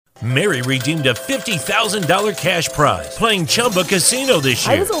Mary redeemed a $50,000 cash prize playing Chumba Casino this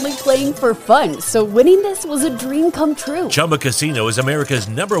year. I was only playing for fun, so winning this was a dream come true. Chumba Casino is America's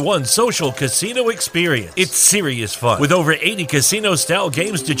 #1 social casino experience. It's serious fun. With over 80 casino-style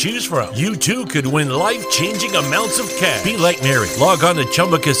games to choose from, you too could win life-changing amounts of cash. Be like Mary. Log on to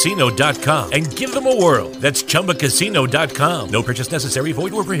ChumbaCasino.com and give them a whirl. That's ChumbaCasino.com. No purchase necessary.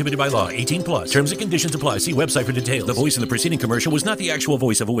 Void where prohibited by law. 18 plus. Terms and conditions apply. See website for details. The voice in the preceding commercial was not the actual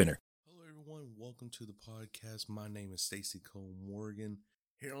voice of a winner. Hello everyone, welcome to the podcast. My name is Stacy Cole Morgan.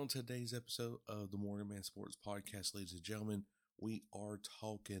 Here on today's episode of the Morgan Man Sports Podcast, ladies and gentlemen, we are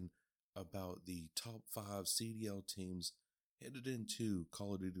talking about the top 5 CDL teams headed into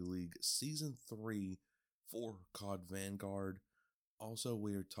Call of Duty League Season 3 for CoD Vanguard. Also,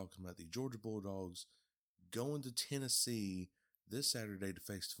 we are talking about the Georgia Bulldogs going to Tennessee this Saturday to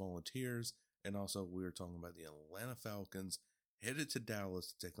face the Volunteers. And also, we are talking about the Atlanta Falcons headed to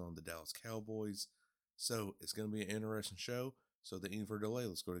Dallas to take on the Dallas Cowboys. So, it's going to be an interesting show. So, without any further delay,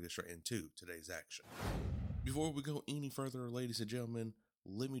 let's go to get straight into today's action. Before we go any further, ladies and gentlemen,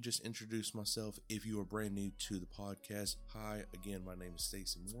 let me just introduce myself if you are brand new to the podcast. Hi, again, my name is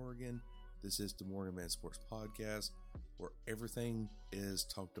Stacy Morgan. This is the Morgan Man Sports Podcast, where everything is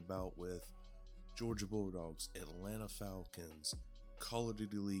talked about with Georgia Bulldogs, Atlanta Falcons, Call of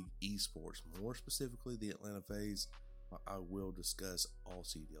Duty League esports, more specifically the Atlanta FaZe. I will discuss all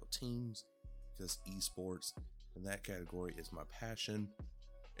CDL teams because esports in that category is my passion,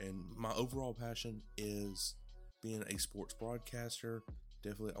 and my overall passion is being a sports broadcaster.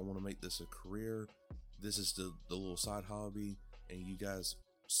 Definitely, I want to make this a career. This is the little side hobby, and you guys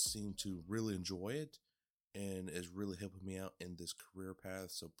seem to really enjoy it, and is really helping me out in this career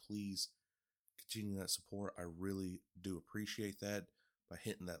path. So please continue that support. I really do appreciate that by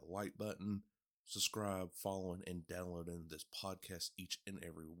hitting that like button, subscribe, following, and downloading this podcast each and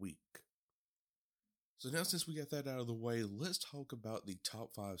every week. So now, since we got that out of the way, let's talk about the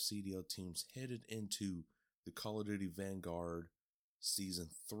top 5 CDL teams headed into the Call of Duty Vanguard Season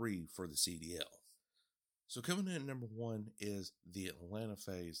 3 for the CDL. So coming in at number 1 is the Atlanta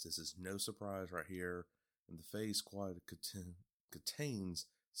FaZe. This is no surprise right here. And the FaZe squad contains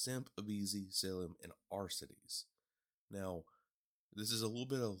Simp, Abizi, Selim, and Arcides. Now, this is a little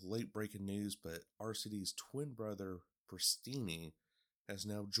bit of late breaking news, but Arcides' twin brother, Pristini, has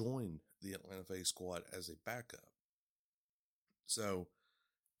now joined the Atlanta FaZe squad as a backup. So,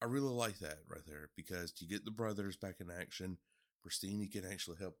 I really like that right there, because you get the brothers back in action. Pristini can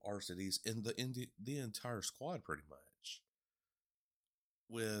actually help Arcides in the entire squad pretty much.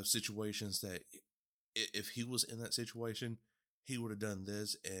 With situations that, if he was in that situation, he would have done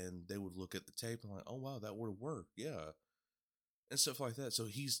this, and they would look at the tape and like, oh wow, that would have worked, yeah. And stuff like that. So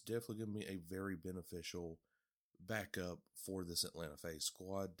he's definitely going to be a very beneficial backup for this Atlanta FaZe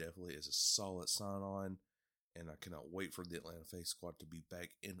squad. Definitely is a solid sign-on, and I cannot wait for the Atlanta FaZe squad to be back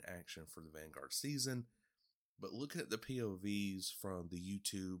in action for the Vanguard season. But looking at the POVs from the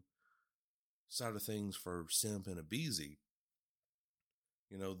YouTube side of things for Simp and Abizi,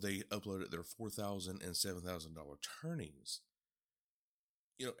 you know, they uploaded their $4,000 and $7,000 tourneys.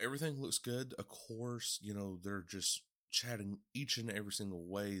 You know, everything looks good. Of course, you know, they're just chatting each and every single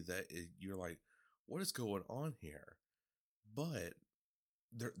way that you're like, what is going on here? But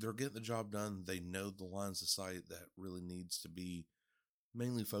they're getting the job done. They know the lines of sight that really needs to be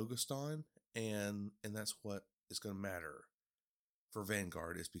mainly focused on, and that's what is going to matter for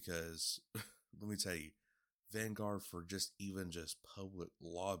Vanguard, is because let me tell you, Vanguard for just public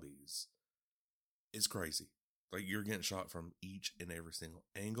lobbies is crazy. Like, you're getting shot from each and every single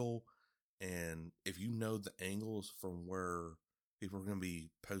angle. And if you know the angles from where people are going to be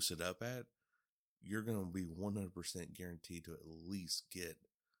posted up at, you're going to be 100% guaranteed to at least get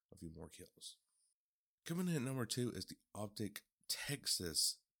a few more kills. Coming in at number 2 is the Optic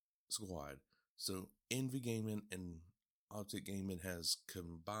Texas squad. So Envy Gaming and Optic Gaming has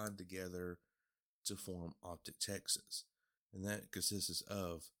combined together to form Optic Texas. And that consists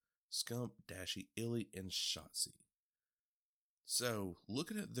of Scump, Dashy, Illy, and Shotzi. So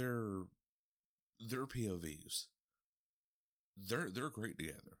looking at their POVs, they're great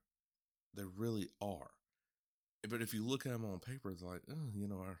together. They really are. But if you look at them on paper, they're like, oh, you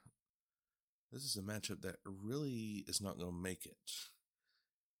know, this is a matchup that really is not going to make it.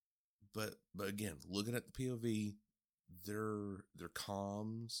 But again, looking at the POV, their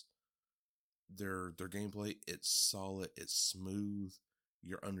comms, their gameplay, it's solid, it's smooth.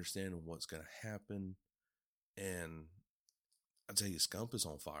 You're understanding what's going to happen, and I tell you, Scump is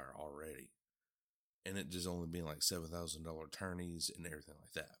on fire already, and it just only being like $7,000 tourneys and everything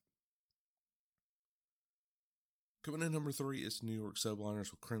like that. Coming in number 3 is New York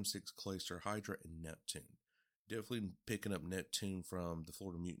Subliners with Crimsix, Clayster, Hydra, and Neptune. Definitely picking up Neptune from the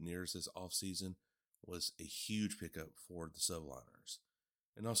Florida Mutineers this offseason was a huge pickup for the Subliners.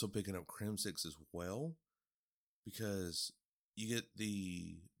 And also picking up Crimsix as well, because you get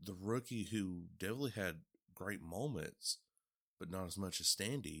the rookie who definitely had great moments, but not as much as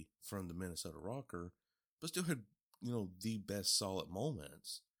Standy from the Minnesota Rocker, but still had, the best solid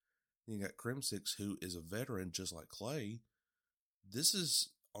moments. You got Crimsix, who is a veteran just like Clay. This is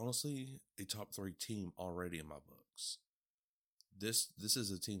honestly a top 3 team already in my books. This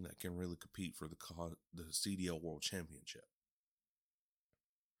is a team that can really compete for the CDL World Championship.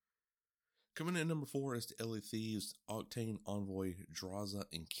 Coming in number 4 is the LA Thieves, Octane, Envoy, Draza,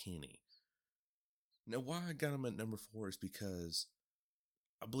 and Kenny. Now, why I got them at number 4 is because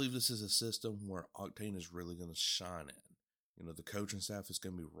I believe this is a system where Octane is really going to shine in. The coaching staff is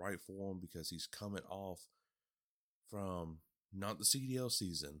going to be right for him because he's coming off from not the CDL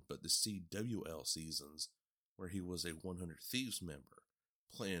season, but the CWL seasons, where he was a 100 Thieves member,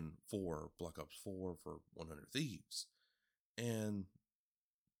 playing for Black Ops 4 for 100 Thieves. And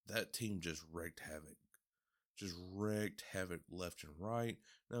that team just wreaked havoc. Just wreaked havoc left and right.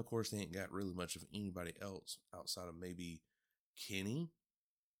 Now, of course, they ain't got really much of anybody else outside of maybe Kenny.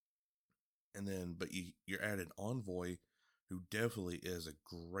 And then, but you're adding Envoy, who definitely is a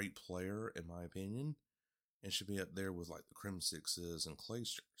great player, in my opinion, and should be up there with like the Crimsixes and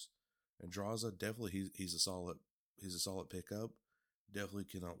Claysters. And Draza, definitely, he's a solid pickup. Definitely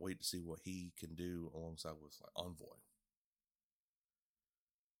cannot wait to see what he can do alongside with like Envoy.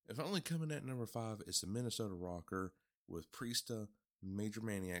 And finally, coming at number 5 is the Minnesota Rocker with Priesta, Major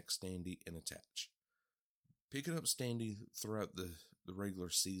Maniac, Standy, and Attach. Picking up Standy throughout the regular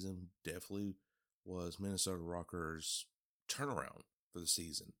season definitely was Minnesota Rocker's turnaround for the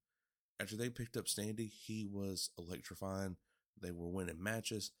season. After they picked up Standy, he was electrifying. They were winning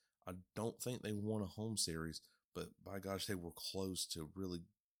matches. I don't think they won a home series, but by gosh, they were close to really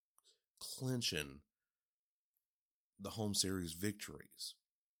clinching the home series victories.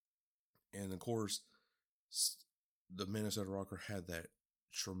 And of course, the Minnesota Rocker had that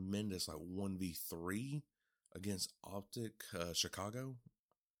tremendous 1v3 against Optic Chicago.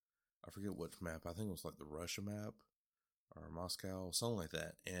 I forget which map. I think it was like the Russia map or Moscow, something like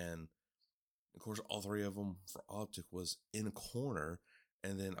that. And of course, all 3 of them for Optic was in a corner.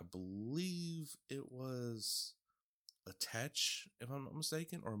 And then I believe it was Attach, if I'm not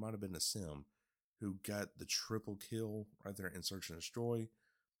mistaken, or it might have been a Sim who got the triple kill right there in Search and Destroy.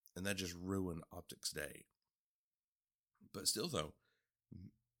 And that just ruined Optic's day. But still, though,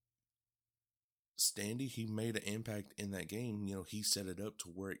 Standy, he made an impact in that game. He set it up to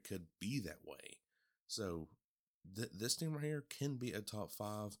where it could be that way. So this team right here can be a top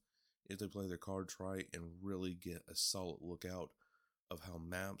 5 if they play their cards right and really get a solid lookout of how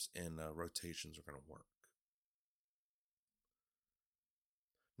maps and rotations are going to work.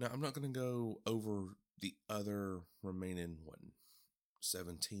 Now, I'm not going to go over the other remaining,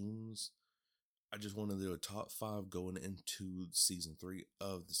 7 teams. I just want to do a top 5 going into season 3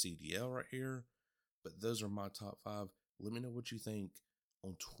 of the CDL right here. But those are my top 5. Let me know what you think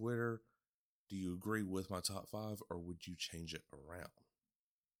on Twitter. Do you agree with my top 5 or would you change it around?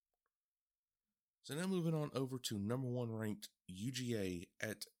 So now moving on over to number 1 ranked UGA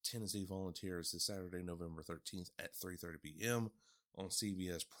at Tennessee Volunteers this Saturday, November 13th at 3:30 p.m. on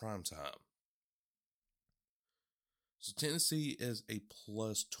CBS Primetime. So Tennessee is a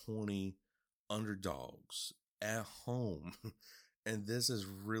plus 20 underdogs at home. And this is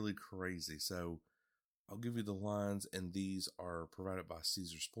really crazy. So I'll give you the lines, and these are provided by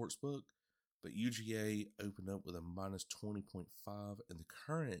Caesar Sportsbook. But UGA opened up with a minus 20.5, and the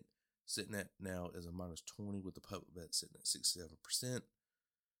current sitting at now is a minus 20 with the public bet sitting at 67%.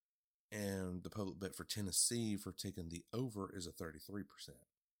 And the public bet for Tennessee for taking the over is a 33%.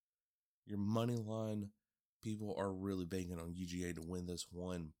 Your money line, people are really banking on UGA to win this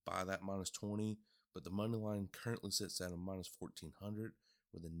one by that minus 20, but the money line currently sits at a minus 1,400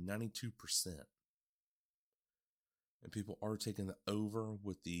 with a 92%. And people are taking the over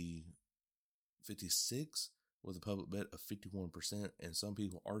with the 56 with a public bet of 51%, and some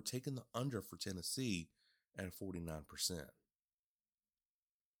people are taking the under for Tennessee at 49%.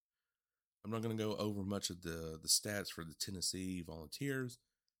 I'm not going to go over much of the stats for the Tennessee Volunteers,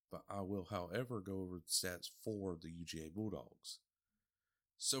 but I will, however, go over the stats for the UGA Bulldogs.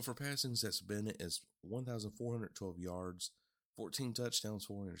 So for passings, that's Bennett is 1,412 yards, 14 touchdowns,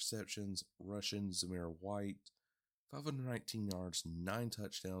 4 interceptions. Russian, Zamir White, 519 yards, 9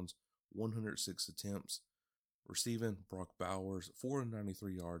 touchdowns, 106 attempts. Receiving, Brock Bowers,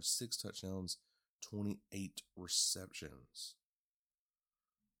 493 yards, 6 touchdowns, 28 receptions.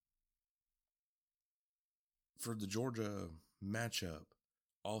 For the Georgia matchup,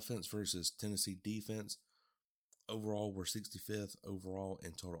 offense versus Tennessee defense, overall we're 65th overall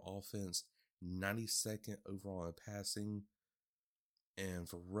in total offense, 92nd overall in passing, and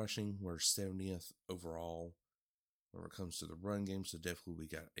for rushing, we're 70th overall when it comes to the run game. So definitely we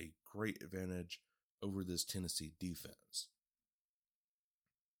got a great advantage over this Tennessee defense.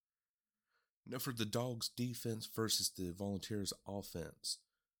 Now for the Dogs defense versus the Volunteers offense,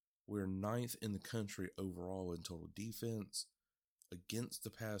 we're 9th in the country overall in total defense. Against the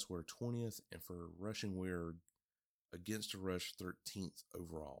pass, we're 20th, and for rushing, we're against the rush 13th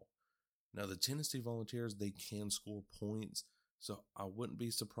overall. Now the Tennessee Volunteers, they can score points, so I wouldn't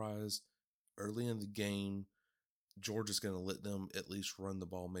be surprised early in the game Georgia's going to let them at least run the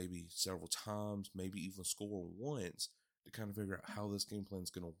ball maybe several times, maybe even score once to kind of figure out how this game plan is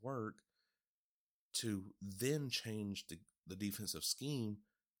going to work, to then change the defensive scheme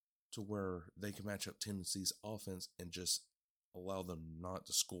to where they can match up Tennessee's offense and just allow them not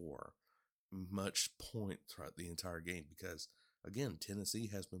to score much point throughout the entire game. Because, again, Tennessee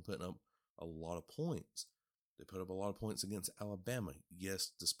has been putting up a lot of points. They put up a lot of points against Alabama.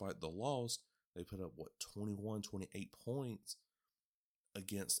 Yes, despite the loss, they put up, 21, 28 points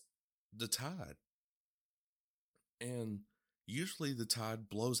against the Tide. And usually the Tide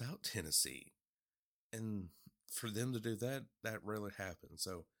blows out Tennessee. And for them to do that, that rarely happens.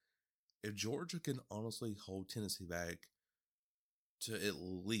 So if Georgia can honestly hold Tennessee back to at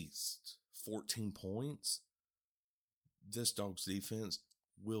least 14 points, this Dogs defense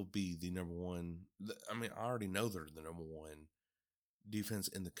will be the number one. I mean, I already know they're the number one defense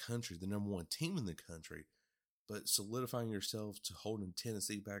in the country, the number one team in the country, but solidifying yourself to holding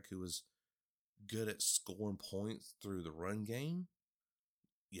Tennessee back, who is good at scoring points through the run game,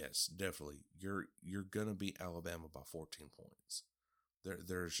 yes, definitely. You're going to beat Alabama by 14 points.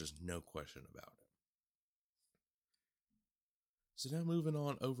 There's just no question about it. So now moving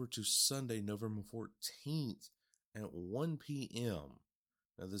on over to Sunday, November 14th at 1 p.m.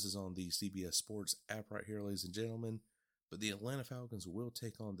 Now this is on the CBS Sports app right here, ladies and gentlemen. But the Atlanta Falcons will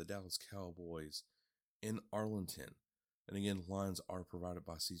take on the Dallas Cowboys in Arlington. And again, lines are provided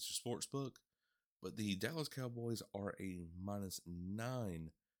by Caesar Sportsbook. But the Dallas Cowboys are a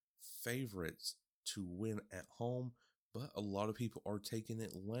 -9 favorites to win at home. But a lot of people are taking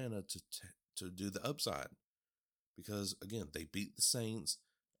Atlanta to do the upside. Because, again, they beat the Saints.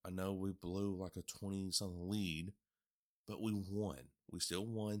 I know we blew like a 20-something lead. But we won. We still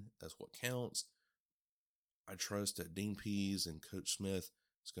won. That's what counts. I trust that Dean Pease and Coach Smith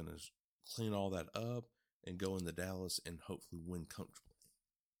is going to clean all that up and go into Dallas and hopefully win comfortably.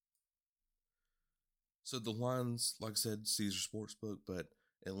 So the lines, like I said, Caesar Sportsbook, but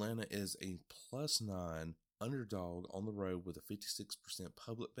Atlanta is a +9 underdog on the road with a 56%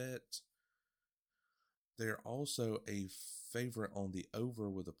 public bet. They're also a favorite on the over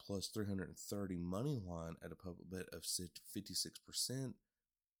with a +330 money line at a public bet of 56%.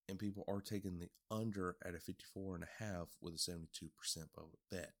 And people are taking the under at a 54.5 with a 72% public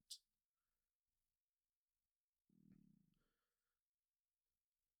bet.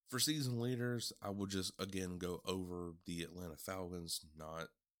 For season leaders, I will just again go over the Atlanta Falcons, not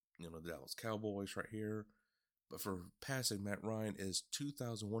the Dallas Cowboys right here. But for passing, Matt Ryan is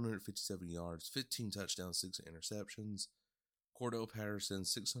 2,157 yards, 15 touchdowns, 6 interceptions. Cordell Patterson,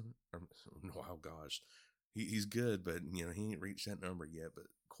 600. Oh gosh, he's good, but he ain't reached that number yet. But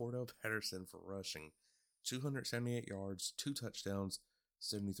Cordell Patterson for rushing, 278 yards, 2 touchdowns,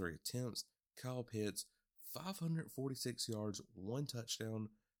 73 attempts. Kyle Pitts, 546 yards, 1 touchdown,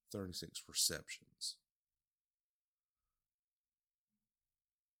 36 receptions.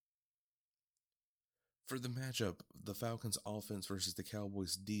 For the matchup, the Falcons offense versus the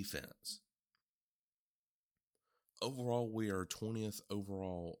Cowboys defense. Overall, we are 20th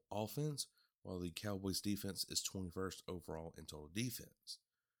overall offense, while the Cowboys defense is 21st overall in total defense.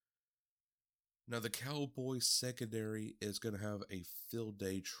 Now, the Cowboys secondary is going to have a field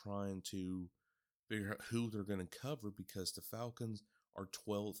day trying to figure out who they're going to cover because the Falcons are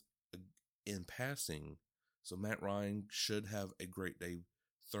 12th in passing. So Matt Ryan should have a great day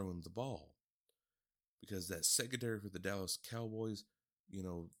throwing the ball. Because that secondary for the Dallas Cowboys,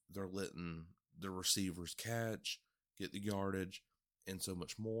 they're letting the receivers catch, get the yardage, and so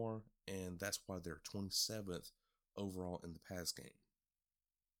much more. And that's why they're 27th overall in the pass game.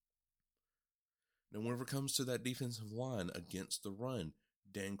 Now, whenever it comes to that defensive line against the run,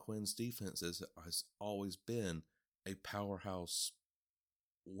 Dan Quinn's defense has always been a powerhouse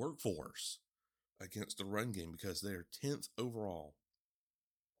workforce against the run game because they're 10th overall.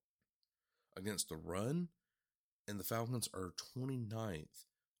 against the run, and the Falcons are 29th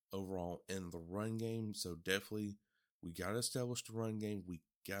overall in the run game. So definitely we got to establish the run game. We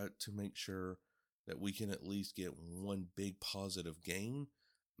got to make sure that we can at least get one big positive gain.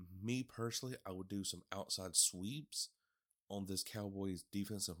 Me personally, I would do some outside sweeps on this Cowboys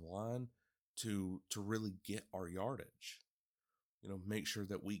defensive line to really get our yardage. Make sure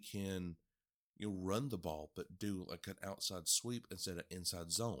that we can run the ball, but do like an outside sweep instead of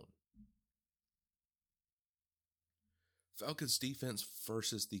inside zone. Falcons defense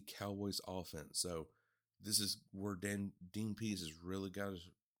versus the Cowboys offense. So this is where Dean Pease has really got to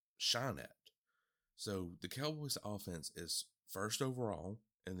shine at. So the Cowboys offense is first overall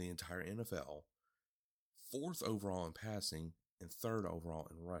in the entire NFL, fourth overall in passing, and third overall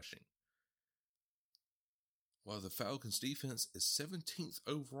in rushing. While the Falcons defense is 17th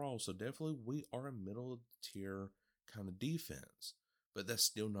overall, so definitely we are a middle of the tier kind of defense, but that's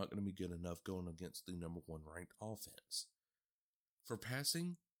still not going to be good enough going against the number one ranked offense. For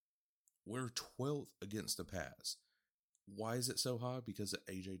passing, we're 12th against the pass. Why is it so high? Because of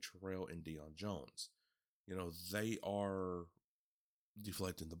A.J. Terrell and Deion Jones. They are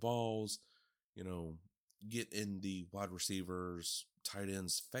deflecting the balls, get in the wide receivers, tight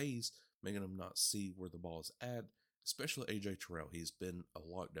ends' face, making them not see where the ball is at, especially A.J. Terrell. He's been a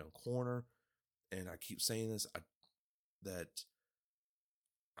lockdown corner, and I keep saying this, that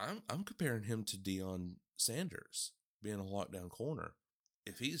I'm comparing him to Deion Sanders being a lockdown corner.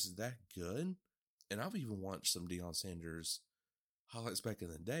 If he's that good, and I've even watched some Deion Sanders highlights back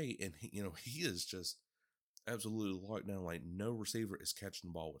in the day, and he is just absolutely locked down. Like, no receiver is catching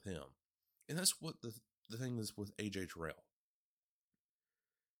the ball with him. And that's what the thing is with A.J. Terrell.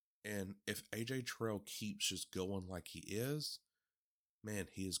 And if A.J. Terrell keeps just going like he is, man,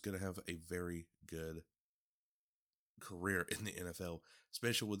 he is going to have a very good career in the NFL,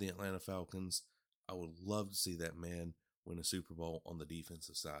 especially with the Atlanta Falcons. I would love to see that man win a Super Bowl on the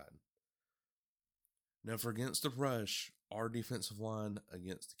defensive side. Now, for against the rush, our defensive line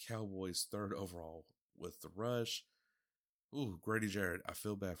against the Cowboys, third overall with the rush. Ooh, Grady Jarrett, I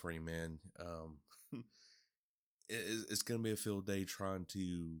feel bad for you, man. It's going to be a field day trying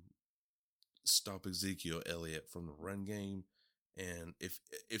to stop Ezekiel Elliott from the run game. And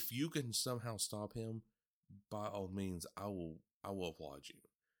if you can somehow stop him, by all means, I will applaud you,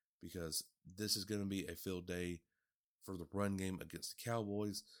 because this is going to be a field day for the run game against the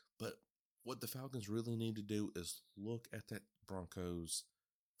Cowboys. But what the Falcons really need to do is look at that Broncos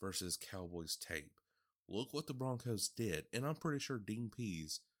versus Cowboys tape. Look what the Broncos did. And I'm pretty sure Dean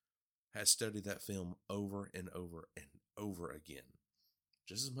Pease has studied that film over and over and over again.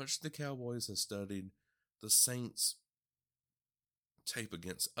 Just as much as the Cowboys has studied the Saints tape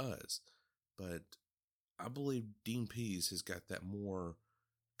against us. But I believe Dean Pease has got that more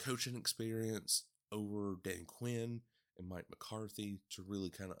coaching experience over Dan Quinn and Mike McCarthy to really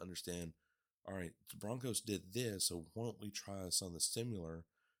kind of understand, all right, the Broncos did this, so why don't we try something similar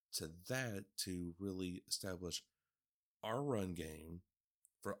to that to really establish our run game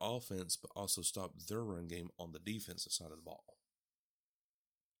for offense, but also stop their run game on the defensive side of the ball.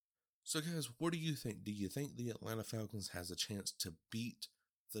 So guys, what do you think? Do you think the Atlanta Falcons has a chance to beat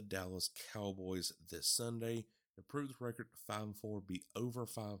the Dallas Cowboys this Sunday, improve the record to 5-4, be over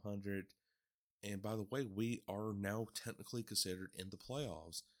 500? And by the way, we are now technically considered in the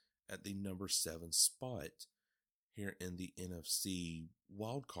playoffs at the number 7 spot here in the NFC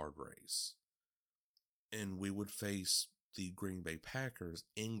wildcard race. And we would face the Green Bay Packers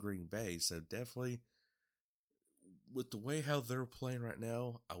in Green Bay. So definitely, with the way how they're playing right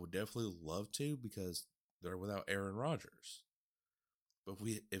now, I would definitely love to, because they're without Aaron Rodgers. But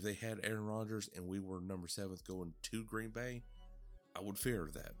if they had Aaron Rodgers and we were number 7th going to Green Bay, I would fear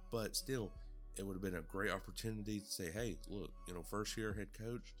that. But still, it would have been a great opportunity to say, hey, look, first year head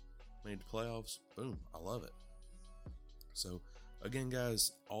coach, made the playoffs, boom, I love it. So again,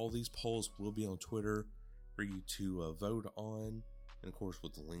 guys, all these polls will be on Twitter for you to vote on, and of course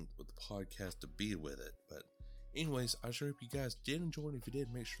with the link with the podcast to be with it. But anyways, I sure hope you guys did enjoy, and if you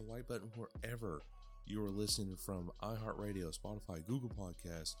did, make sure to like button wherever you are listening from, iHeartRadio, Spotify, Google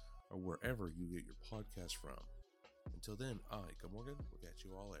Podcasts, or wherever you get your podcast from. Until then, good Morgan, we'll catch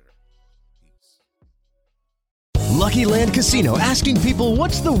you all later. Peace. Lucky Land Casino, asking people,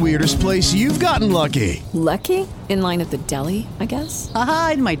 what's the weirdest place you've gotten lucky? Lucky? In line at the deli, I guess?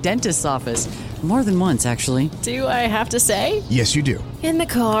 Aha, in my dentist's office. More than once, actually. Do I have to say? Yes, you do. In the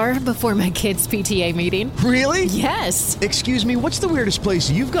car before my kids' PTA meeting. Really? Yes. Excuse me, what's the weirdest place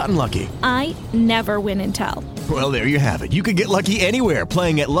you've gotten lucky? I never win and tell. Well, there you have it. You can get lucky anywhere,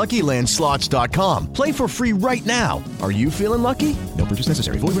 playing at LuckyLandSlots.com. Play for free right now. Are you feeling lucky? No purchase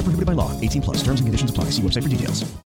necessary. Void where prohibited by law. 18+. Terms and conditions apply. See website for details.